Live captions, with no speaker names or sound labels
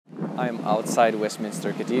I'm outside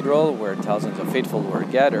Westminster Cathedral, where thousands of faithful were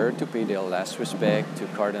gathered to pay their last respect to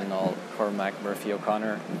Cardinal Cormac Murphy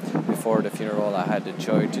O'Connor. Before the funeral, I had the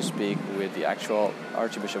joy to speak with the actual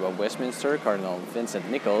Archbishop of Westminster, Cardinal Vincent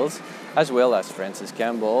Nichols, as well as Francis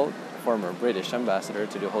Campbell, former British ambassador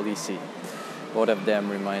to the Holy See. Both of them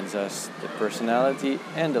reminds us the personality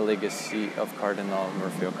and the legacy of Cardinal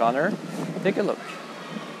Murphy O'Connor. Take a look.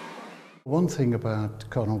 One thing about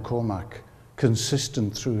Cardinal Cormac,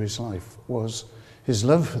 consistent through his life, was his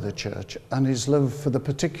love for the church and his love for the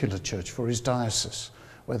particular church, for his diocese,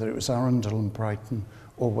 whether it was Arundel and Brighton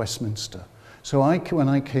or Westminster. So when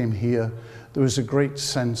I came here, there was a great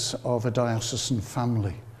sense of a diocesan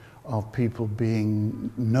family, of people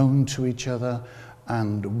being known to each other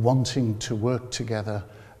and wanting to work together,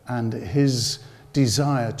 and his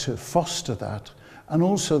desire to foster that, and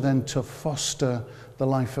also then to foster the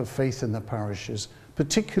life of faith in the parishes,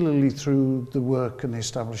 particularly through the work and the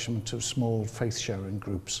establishment of small faith-sharing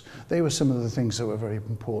groups. They were some of the things that were very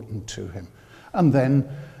important to him. And then,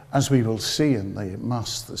 as we will see in the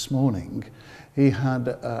Mass this morning, he had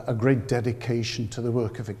a great dedication to the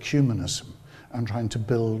work of ecumenism and trying to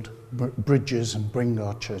build bridges and bring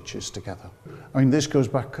our churches together. I mean, this goes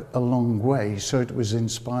back a long way, so it was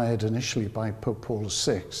inspired initially by Pope Paul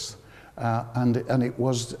VI, and it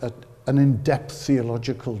was an in-depth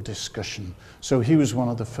theological discussion. So he was one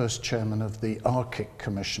of the first chairmen of the Archic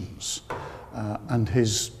Commissions, and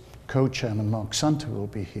his co-chairman, Mark Santa, will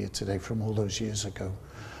be here today from all those years ago.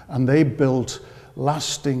 And they built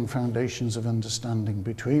lasting foundations of understanding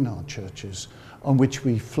between our churches on which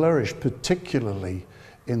we flourish, particularly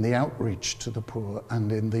in the outreach to the poor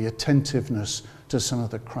and in the attentiveness to some of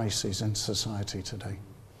the crises in society today.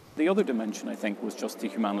 The other dimension, I think, was just the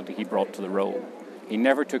humanity he brought to the role. He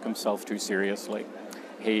never took himself too seriously.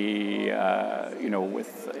 He, in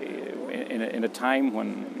a time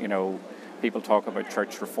when, people talk about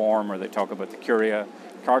church reform or they talk about the Curia,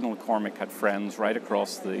 Cardinal Cormac had friends right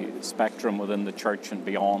across the spectrum within the church and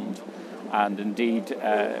beyond, and indeed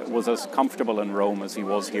was as comfortable in Rome as he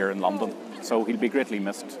was here in London. So he'll be greatly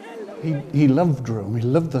missed. He loved Rome. He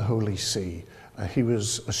loved the Holy See. He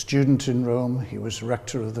was a student in Rome, he was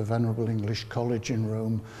rector of the Venerable English College in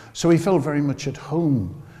Rome, so he felt very much at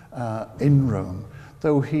home in Rome,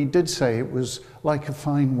 though he did say it was like a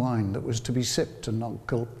fine wine that was to be sipped and not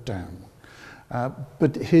gulped down.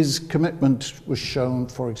 But his commitment was shown.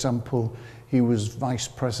 For example, he was vice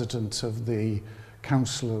president of the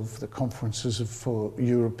Council of the Conferences for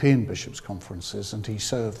European Bishops' Conferences, and he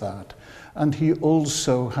served that. And he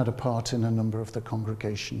also had a part in a number of the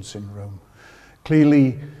congregations in Rome.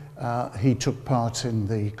 Clearly, he took part in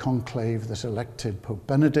the conclave that elected Pope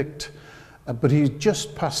Benedict, but he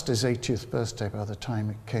just passed his 80th birthday by the time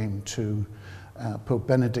it came to Pope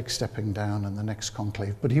Benedict stepping down and the next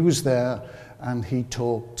conclave. But he was there and he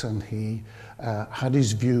talked and he had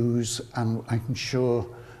his views, and I'm sure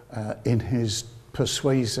in his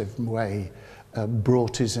persuasive way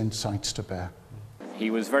brought his insights to bear. He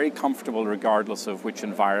was very comfortable regardless of which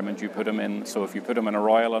environment you put him in. So if you put him in a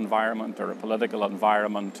royal environment or a political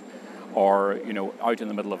environment or, out in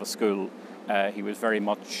the middle of a school, he was very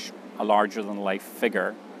much a larger-than-life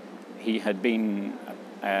figure. He had been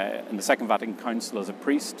in the Second Vatican Council as a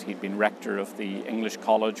priest. He'd been rector of the English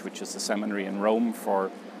College, which is the seminary in Rome for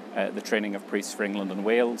the training of priests for England and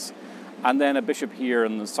Wales, and then a bishop here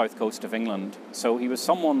on the south coast of England. So he was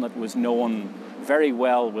someone that was known very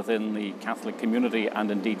well within the Catholic community and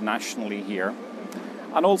indeed nationally here.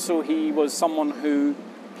 And also he was someone who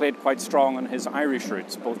played quite strong on his Irish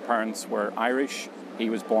roots. Both parents were Irish. He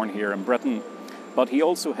was born here in Britain, but he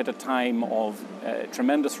also hit a time of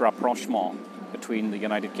tremendous rapprochement between the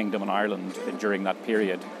United Kingdom and Ireland during that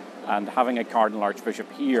period. And having a Cardinal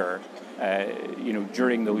Archbishop here,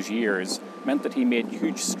 during those years meant that he made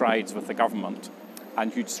huge strides with the government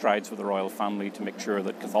and huge strides with the royal family to make sure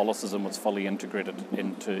that Catholicism was fully integrated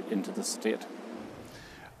into the state.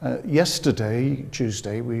 Yesterday,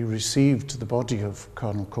 Tuesday, we received the body of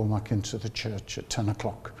Cardinal Cormac into the church at 10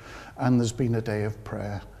 o'clock, and there's been a day of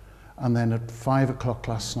prayer. And then at 5 o'clock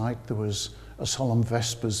last night, there was a solemn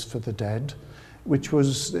Vespers for the dead, which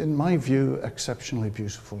was, in my view, exceptionally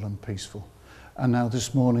beautiful and peaceful. And now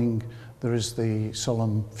this morning, there is the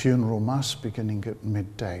solemn funeral mass beginning at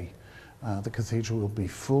midday. The cathedral will be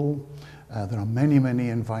full. There are many, many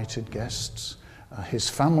invited guests. His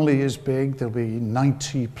family is big. There'll be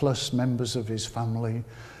 90 plus members of his family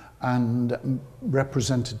and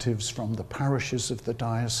representatives from the parishes of the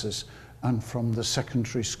diocese and from the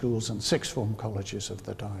secondary schools and sixth form colleges of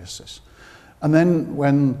the diocese. And then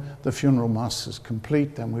when the funeral mass is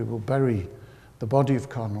complete, then we will bury the body of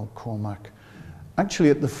Cardinal Cormac.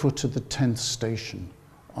 actually at the foot of the 10th station,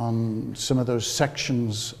 on some of those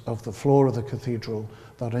sections of the floor of the cathedral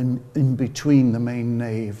that are in between the main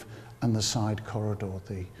nave and the side corridor.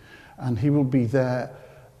 And he will be there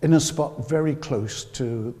in a spot very close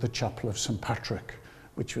to the chapel of St. Patrick,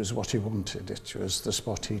 which was what he wanted. It was the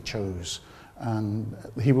spot he chose. And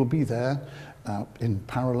he will be there in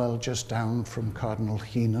parallel, just down from Cardinal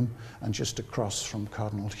Heenan and just across from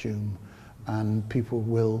Cardinal Hume. And people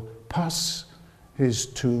will pass his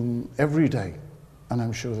tomb every day, and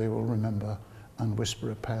I'm sure they will remember and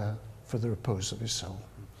whisper a prayer for the repose of his soul.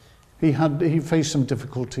 He faced some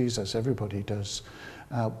difficulties, as everybody does,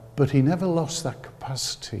 but he never lost that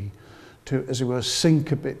capacity to, as it were,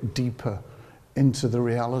 sink a bit deeper into the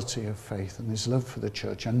reality of faith and his love for the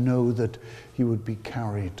church, and know that he would be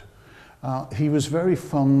carried. He was very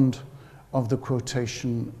fond of the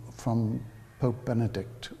quotation from Pope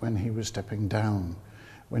Benedict when he was stepping down,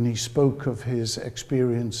 when he spoke of his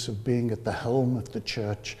experience of being at the helm of the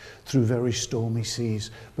church through very stormy seas,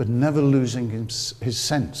 but never losing his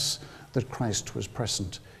sense that Christ was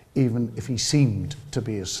present, even if he seemed to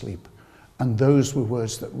be asleep. And those were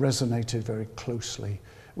words that resonated very closely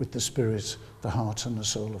with the spirit, the heart and the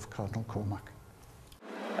soul of Cardinal Cormac.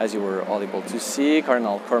 As you were all able to see,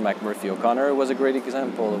 Cardinal Cormac Murphy O'Connor was a great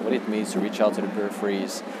example of what it means to reach out to the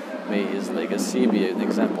peripheries. May his legacy be an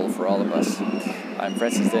example for all of us. I'm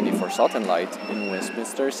Francis Denis for Salt and Light in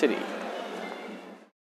Westminster City.